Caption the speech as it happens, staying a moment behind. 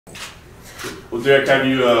Well, Derrick, have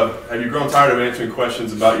you grown tired of answering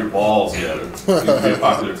questions about your balls yet? It seems to be a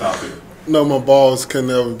popular topic. No, my balls can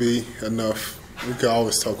never be enough. We can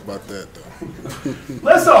always talk about that, though.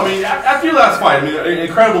 Let's talk. I mean, after your last fight, I mean, an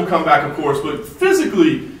incredible comeback, of course, but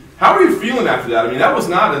physically, how are you feeling after that? I mean, that was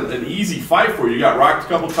not an easy fight for you. You got rocked a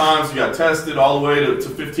couple times. You got tested all the way to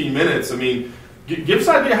 15 minutes. I mean, give us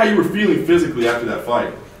an idea how you were feeling physically after that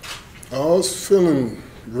fight. I was feeling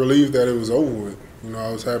relieved that it was over with. You know,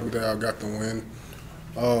 I was happy that I got the win.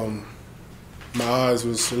 My eyes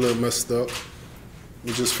was a little messed up.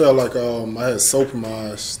 It just felt like I had soap in my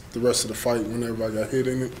eyes the rest of the fight whenever I got hit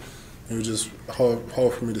in it. It was just hard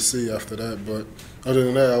for me to see after that. But other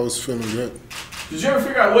than that, I was feeling good. Did you ever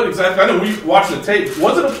figure out what exactly? I know we watched the tape.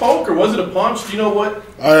 Was it a poke or was it a punch? Do you know what?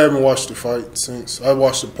 I haven't watched the fight since. I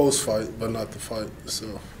watched the post-fight, but not the fight.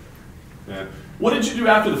 So. Yeah. What did you do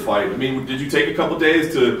after the fight? I mean, did you take a couple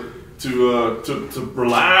days to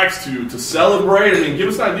relax, to celebrate? I mean, give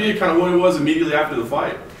us an idea kind of what it was immediately after the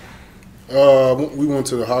fight. We went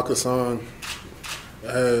to the Hakkasan.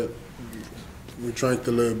 We drank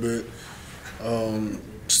a little bit,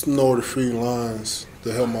 snorted a few lines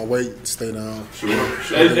to help my weight stay down. Sure.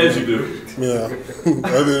 As you do. Yeah.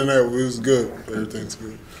 Other than that, it was good. Everything's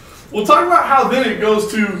good. Well, talk about how then it goes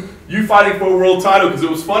to you fighting for a world title, because it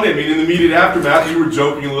was funny. I mean, in the immediate aftermath, you were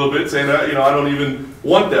joking a little bit, saying that, I don't even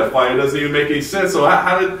want that fight. It doesn't even make any sense. So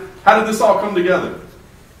how did this all come together?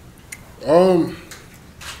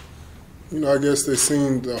 I guess they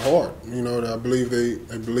seen the heart. That I believe they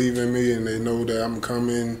believe in me, and they know that I'm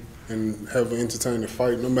coming and have an entertaining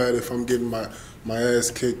fight. No matter if I'm getting my ass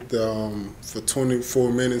kicked for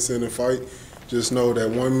 24 minutes in the fight, just know that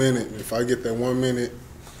 1 minute. If I get that 1 minute,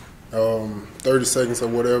 30 seconds or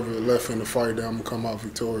whatever left in the fight, then I'm gonna come out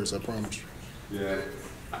victorious. I promise you. Yeah.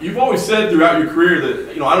 You've always said throughout your career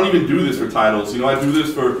that I don't even do this for titles. I do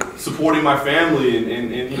this for supporting my family and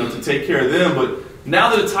to take care of them. But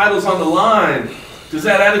now that the title's on the line, does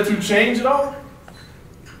that attitude change at all?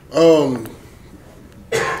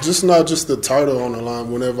 Just not just the title on the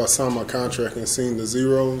line. Whenever I signed my contract and seen the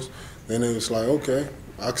zeros, then it was like, okay,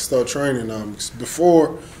 I can start training now.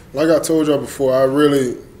 Before, like I told y'all before,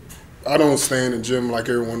 I don't stay in the gym like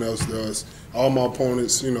everyone else does. All my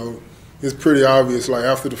opponents, it's pretty obvious. Like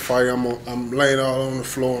after the fight, I'm laying out on the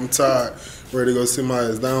floor. I'm tired, ready to go sit my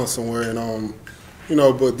ass down somewhere. And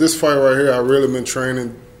but this fight right here, I really been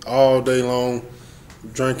training all day long,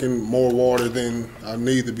 drinking more water than I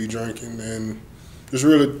need to be drinking, and just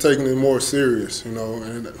really taking it more serious. And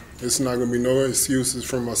it's not gonna be no excuses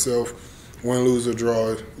for myself. Win, lose, or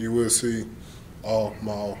draw, you will see all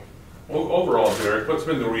my all. Well, overall, Derrick, what's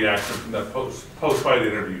been the reaction from that post-fight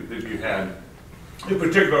interview that you had? In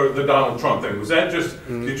particular, the Donald Trump thing. Was that just,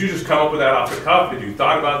 did you just come up with that off the cuff? Had you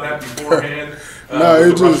thought about that beforehand? No,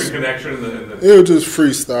 it just, connection it was just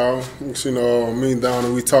freestyle. Me and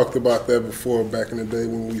Donald, we talked about that before back in the day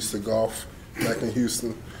when we used to golf back in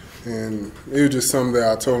Houston. And it was just something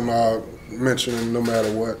that I told him I'll mention him no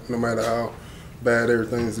matter what, no matter how bad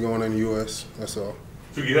everything's going in the U.S. That's all.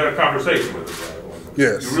 So you had a conversation with him?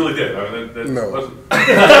 Yes. You really did? I mean, that no. Wasn't... a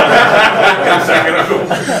second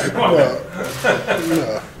ago.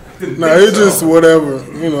 No, it's just whatever.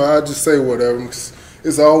 I just say whatever.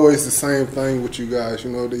 It's always the same thing with you guys.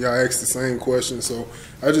 Y'all ask the same questions. So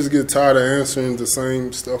I just get tired of answering the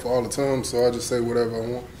same stuff all the time. So I just say whatever I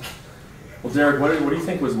want. Well, Derrick, what do you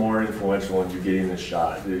think was more influential in you getting this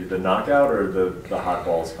shot? The knockout or the hot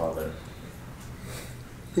balls comment?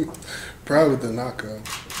 Probably the knockout.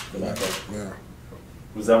 The knockout? Yeah.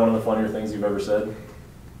 Was that one of the funnier things you've ever said?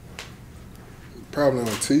 Probably on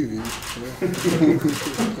TV.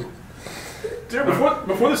 Yeah.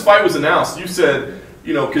 Before this fight was announced, you said,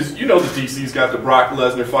 because the DC's got the Brock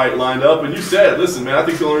Lesnar fight lined up, and you said, listen, man, I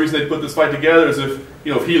think the only reason they put this fight together is if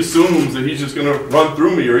he assumes that he's just going to run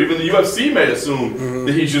through me, or even the UFC may assume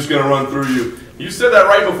that he's just going to run through you. You said that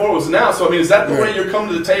right before it was announced. So, is that the way you're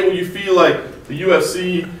coming to the table? You feel like the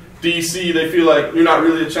UFC, DC, they feel like you're not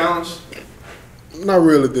really a challenge? Not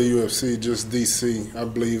really the UFC, just DC. I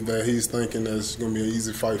believe that he's thinking that it's going to be an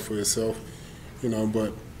easy fight for himself,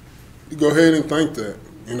 but go ahead and think that.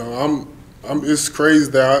 It's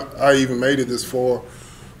crazy that I even made it this far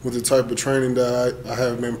with the type of training that I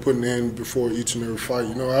have been putting in before each and every fight.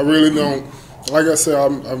 I really don't, like I said,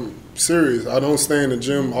 I'm serious. I don't stay in the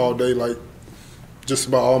gym all day like just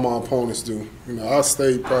about all my opponents do. I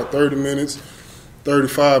stay probably 30 minutes,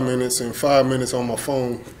 35 minutes, and 5 minutes on my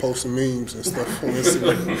phone posting memes and stuff on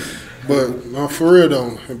Instagram. But for real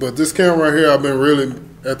though, but this camera right here, I've been really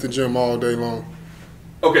at the gym all day long.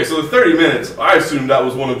 Okay, so the 30 minutes, I assume that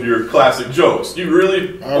was one of your classic jokes. You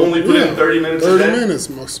really only put in 30 minutes a day? 30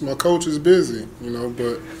 minutes. My coach is busy, you know,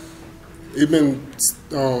 but we've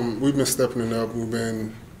been stepping it up. We've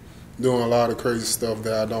been doing a lot of crazy stuff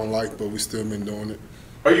that I don't like, but we still been doing it.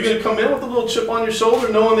 Are you going to come in with a little chip on your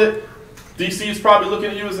shoulder knowing that DC is probably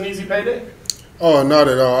looking at you as an easy payday? Oh, not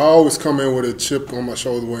at all. I always come in with a chip on my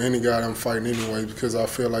shoulder with any guy I'm fighting anyway, because I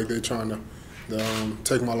feel like they're trying to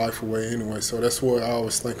take my life away anyway. So that's what I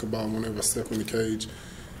always think about whenever I step in the cage.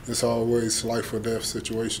 It's always life or death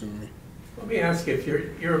situation to me. Let me ask you, if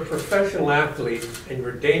you're a professional athlete and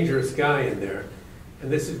you're a dangerous guy in there, and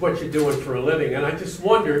this is what you're doing for a living, and I just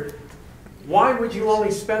wonder, why would you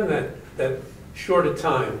only spend that short a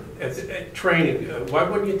time at training? Why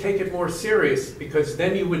wouldn't you take it more serious? Because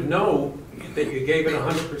then you would know that you gave it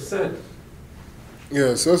 100%.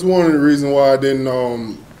 Yeah, so that's one of the reasons why I didn't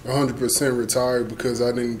 100% retire, because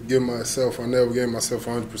I never gave myself a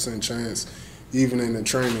 100% chance, even in the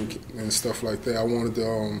training and stuff like that. I wanted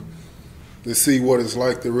to see what it's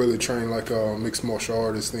like to really train like a mixed martial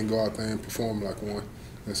artist and go out there and perform like one.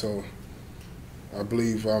 And so I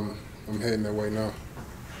believe I'm heading that way now.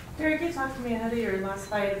 Derrick, you talked to me ahead of your last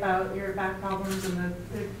fight about your back problems and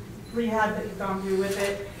the rehab that you've gone through with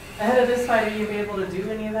it. Ahead of this fight, are you able to do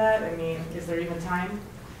any of that? I mean, is there even time?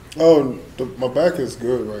 Oh, my back is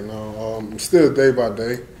good right now. Still day by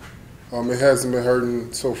day. It hasn't been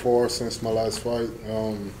hurting so far since my last fight.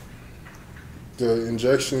 The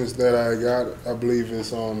injections that I got, I believe,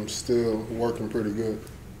 is still working pretty good.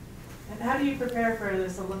 And how do you prepare for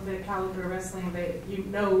this Olympic caliber wrestling that you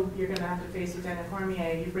know you're going to have to face with Daniel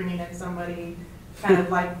Cormier? You're bringing in somebody kind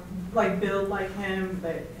of like build like him,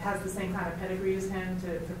 that has the same kind of pedigree as him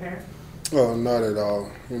to prepare? Oh, not at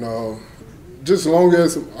all. You know, just as long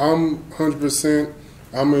as I'm 100%,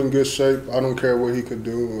 I'm in good shape. I don't care what he could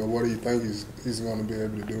do or what he thinks he's going to be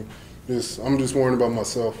able to do. I'm just worrying about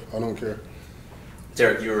myself. I don't care.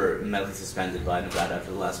 Derrick, you were medically suspended by Nevada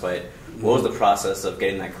after the last fight. What was the process of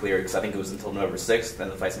getting that cleared? Because I think it was until November 6th, then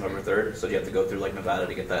the fight's November 3rd. So do you have to go through like Nevada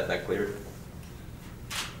to get that cleared?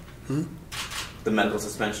 The medical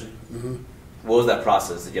suspension? What was that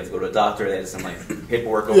process? Did you have to go to a doctor? They had some like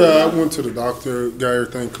paperwork over Yeah, I went to the doctor, got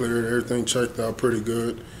everything cleared, everything checked out pretty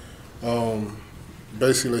good.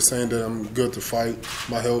 Basically saying that I'm good to fight,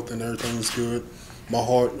 my health and everything's good. My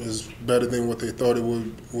heart is better than what they thought it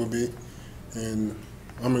would be, and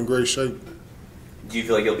I'm in great shape. Do you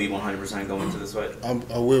feel like you'll be 100% going into this fight?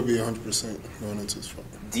 I will be 100% going into this fight.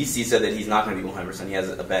 DC said that he's not going to be 100%. He has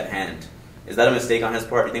a bad hand. Is that a mistake on his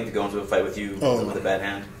part, do you think, to go into a fight with you with a bad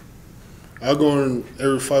hand? I go in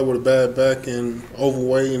every fight with a bad back and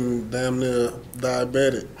overweight and damn near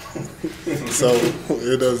diabetic. So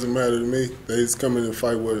it doesn't matter to me that he's coming to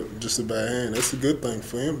fight with just a bad hand. That's a good thing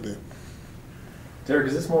for him then. Derrick,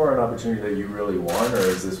 is this more an opportunity that you really want, or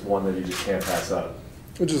is this one that you just can't pass up?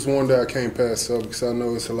 It's just one that I can't pass up, because I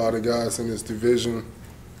know it's a lot of guys in this division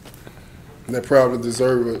that probably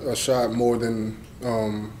deserve a shot more than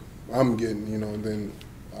I'm getting, you know. Then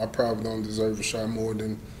I probably don't deserve a shot more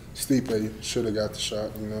than Stipe should have got the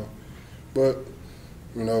shot, you know. But,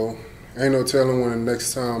 you know, ain't no telling when the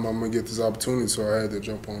next time I'm going to get this opportunity, so I had to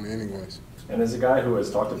jump on it anyways. And as a guy who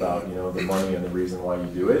has talked about, you know, the money and the reason why you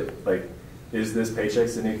do it, like, is this paycheck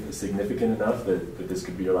significant enough that this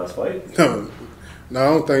could be your last fight? No, I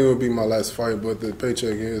don't think it would be my last fight, but the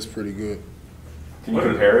paycheck is pretty good. Can you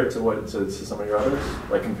compare it to some of your others?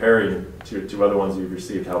 Like comparing to other ones you've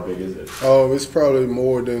received, how big is it? Oh, it's probably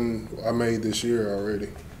more than I made this year already.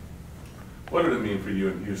 What did it mean for you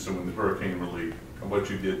in Houston when the hurricane relief and what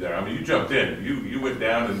you did there? I mean, you jumped in. You went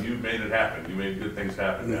down and you made it happen. You made good things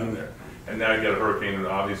happen down there. And now you got a hurricane, and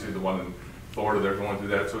obviously the one in Florida, they're going through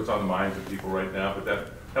that, so it's on the minds of people right now. But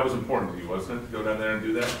that was important to you, wasn't it, to go down there and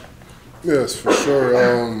do that? Yes, for sure.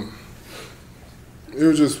 It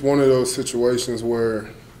was just one of those situations where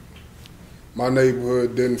my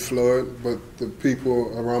neighborhood didn't flood, but the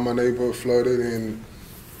people around my neighborhood flooded, and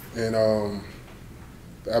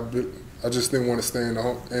I just didn't want to stay in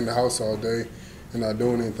the house all day and not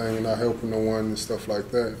doing anything and not helping no one and stuff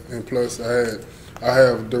like that. And plus, I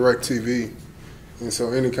have direct TV, and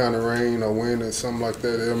so any kind of rain or wind or something like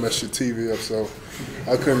that, it'll mess your TV up. So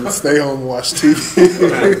I couldn't stay home and watch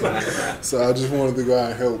TV. So I just wanted to go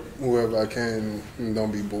out and help whoever I can and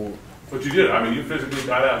don't be bored. But you did. I mean, you physically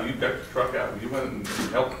got out. You got the truck out. You went and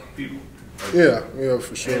helped people. Like, yeah,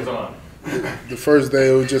 for sure. Hands on. The first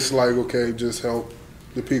day it was just like, okay, just help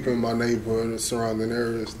the people in my neighborhood and surrounding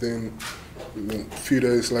areas. Then a few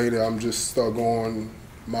days later, I'm just start going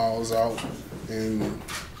miles out, and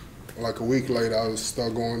like a week later, I was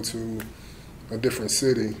start going to a different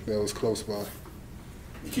city that was close by.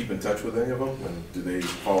 You keep in touch with any of them? And do they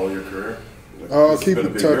follow your career? Keep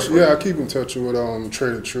in touch. Yeah, I keep in touch with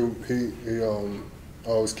Trader Troop. He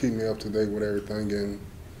always keep me up to date with everything and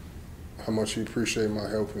how much he appreciate my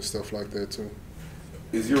help and stuff like that too.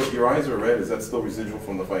 Is your eyes are red? Is that still residual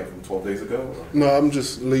from the fight from 12 days ago? Or? No, I'm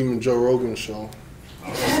just leaving Joe Rogan's show.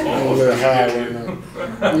 I'm a little high right now.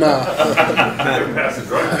 Nah.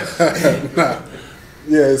 Nah.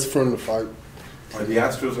 Yeah, it's from the fight. Are the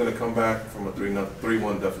Astros going to come back from a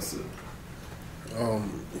 3-1 deficit?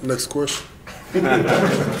 Next question.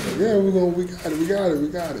 Yeah, we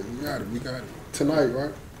got it. Tonight,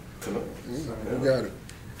 right? Tonight. Yeah, we got it.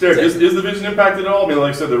 Derrick, is the vision impacted at all? I mean,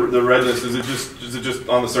 like I said, the redness, is it just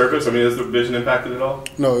on the surface? I mean, is the vision impacted at all?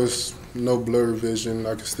 No, it's no blurry vision.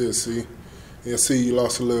 I can still see. Yeah, see, you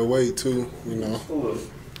lost a little weight too. You know, you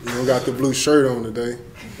don't got the blue shirt on today,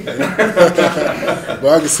 but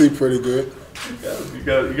I can see pretty good. Yeah, you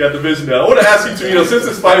got the vision now. I want to ask you too. You know, since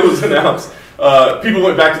this fight was announced, people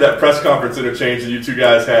went back to that press conference interchange that you two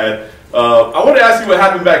guys had. I want to ask you what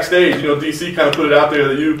happened backstage. You know, DC kind of put it out there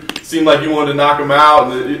that you seemed like you wanted to knock him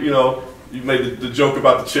out, and you know, you made the joke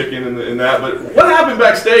about the chicken and that. But what happened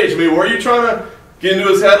backstage? I mean, were you trying to get into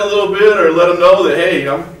his head a little bit, or let him know that hey,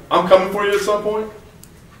 I'm coming for you at some point?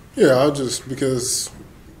 Yeah, because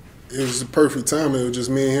it was the perfect time. It was just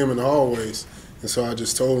me and him in the hallways, and so I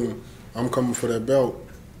just told him I'm coming for that belt,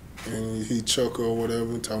 and he chuckled or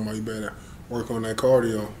whatever, talking about you better work on that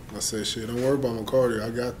cardio. I said, shit, don't worry about my cardio. I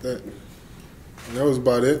got that. And that was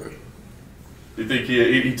about it. You think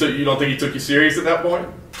you don't think he took you serious at that point?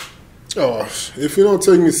 Oh, if he don't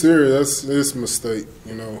take me serious, it's a mistake.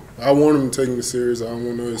 You know, I want him to take me serious. I don't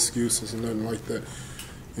want no excuses or nothing like that.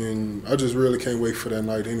 And I just really can't wait for that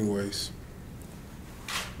night anyways.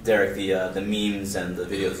 Derrick, the memes and the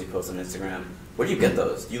videos you post on Instagram, where do you get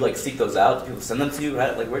those? Do you like seek those out? Do people send them to you?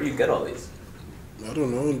 Where do you get all these? I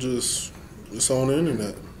don't know, it's on the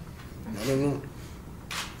internet. I don't know.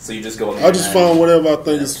 So you just go on the I just find whatever I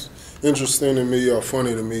think is interesting to me or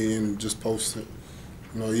funny to me and just post it.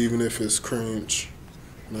 You know, even if it's cringe,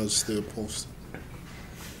 and I just still post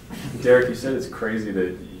it. Derrick, you said it's crazy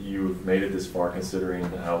that you've made it this far considering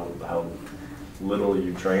how little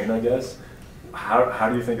you train, I guess. How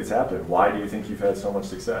do you think it's happened? Why do you think you've had so much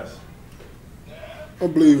success? I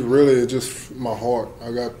believe really it's just my heart.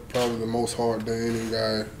 I got probably the most heart than any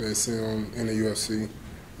guy that's in the UFC.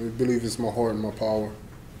 I believe it's my heart and my power.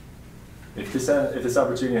 If this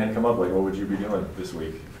opportunity hadn't come up, like what would you be doing this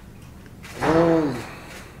week?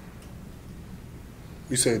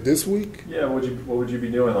 You say this week? Yeah, what would you be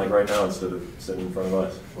doing like right now instead of sitting in front of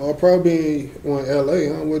us? I'll probably be on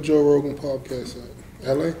LA, huh? What Joe Rogan podcast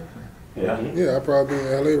at? LA? Yeah. Yeah, I'll probably be in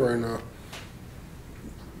LA right now.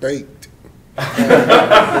 Baked.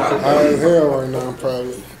 High as hell right now,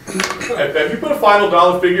 probably. Have you put a final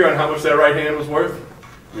dollar figure on how much that right hand was worth?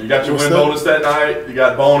 You got your win bonus that night. You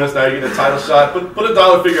got bonus. Now you get a title shot. Put a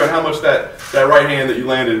dollar figure on how much that right hand that you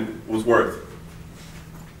landed was worth.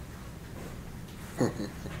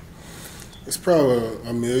 It's probably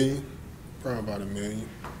 $1 million. Probably about $1 million.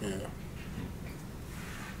 Yeah.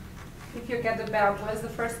 If you get the belt, what is the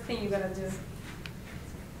first thing you're gonna do?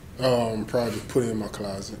 Probably put it in my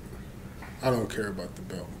closet. I don't care about the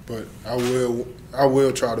belt, but I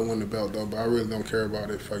will try to win the belt though. But I really don't care about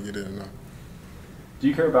it if I get it or not. Do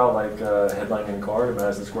you care about like headlining a card at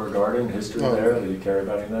Madison Square Garden, history there? Do you care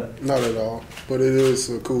about any of that? Not at all, but it is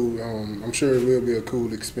a cool. I'm sure it will be a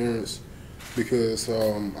cool experience because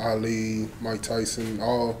Ali, Mike Tyson,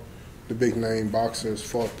 all the big name boxers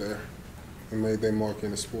fought there and made their mark in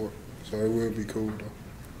the sport. So it will be cool though.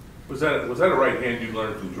 Was that a right hand you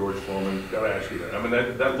learned from George Foreman? Got to ask you that. I mean,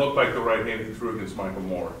 that looked like the right hand he threw against Michael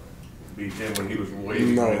Moore. Beat him when he was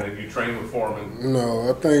waiting. No. And you trained with Foreman. No,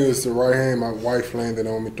 I think it's the right hand my wife landed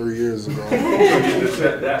on me 3 years ago. So you just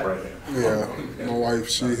said that right hand. Yeah, my wife,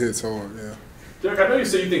 she hits hard, yeah. Derrick, I know you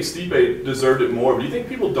say you think Stipe deserved it more, but do you think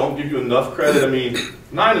people don't give you enough credit? I mean,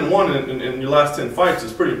 9-1 in your last 10 fights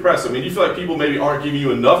is pretty impressive. I mean, do you feel like people maybe aren't giving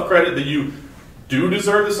you enough credit that you do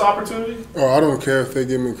deserve this opportunity? Oh, I don't care if they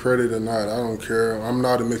give me credit or not. I don't care. I'm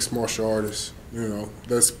not a mixed martial artist. You know,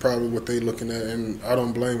 that's probably what they're looking at, and I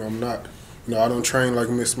don't blame them. I'm not. You know, I don't train like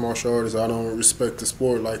a mixed martial artist. I don't respect the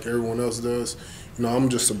sport like everyone else does. You know, I'm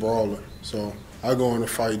just a brawler. So I go in a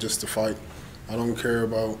fight just to fight. I don't care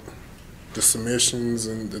about the submissions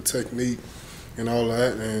and the technique and all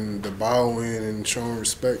that and the bowing and showing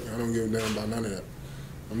respect. I don't give a damn about none of that.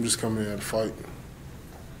 I'm just coming here to fight.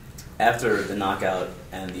 After the knockout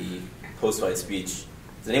and the post-fight speech,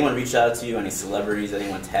 does anyone reach out to you? Any celebrities?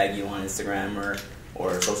 Anyone tag you on Instagram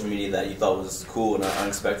or social media that you thought was cool and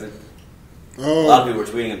unexpected? A lot of people were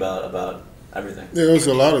tweeting about everything. Yeah, it was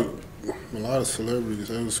a lot of celebrities.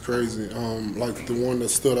 It was crazy. Like the one that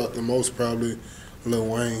stood out the most, probably Lil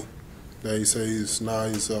Wayne. That he says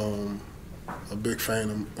he's a big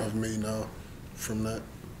fan of me now from that.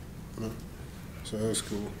 You know? So that was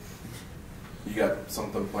cool. You got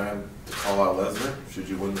something planned to call out Lesnar should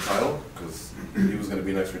you win the title? Because he was going to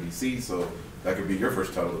be next for DC, so that could be your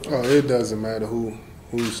first title. Oh, it doesn't matter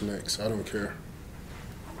who's next. I don't care.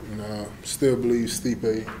 You know, still believe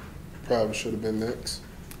Stipe probably should have been next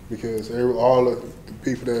because all of the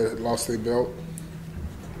people that lost their belt,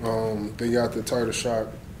 they got the title shot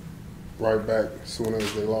right back as soon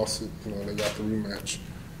as they lost it. You know, they got the rematch.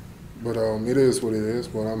 But it is what it is.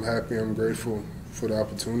 But I'm happy. I'm grateful for the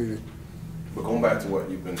opportunity. But going back to what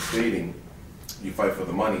you've been stating, you fight for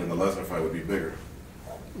the money, and the Lesnar fight would be bigger.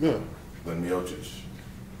 Yeah. Than Miocic.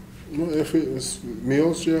 Well, if it was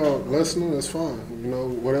Miocic or Lesnar, that's fine. You know,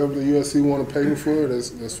 whatever the UFC want to pay me for,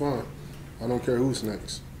 that's fine. I don't care who's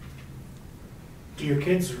next. Do your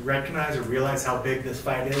kids recognize or realize how big this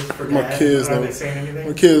fight is for My Dad? kids Are don't. they saying anything?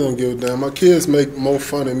 My kids don't give a damn. My kids make more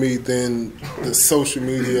fun of me than the social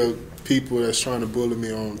media people that's trying to bully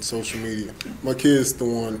me on social media. My kids, the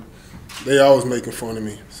one, they always making fun of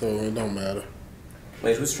me, so it don't matter.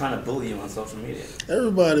 Wait, who's trying to bully you on social media?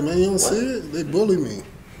 Everybody, man, you don't see it? They bully me.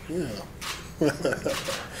 Yeah.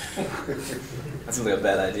 That seems like a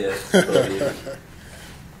bad idea.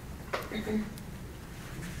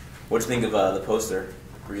 What'd you think of the poster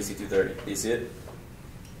for UFC 230? Do you see it?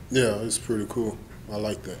 Yeah, it's pretty cool. I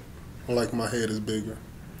like that. I like my head is bigger.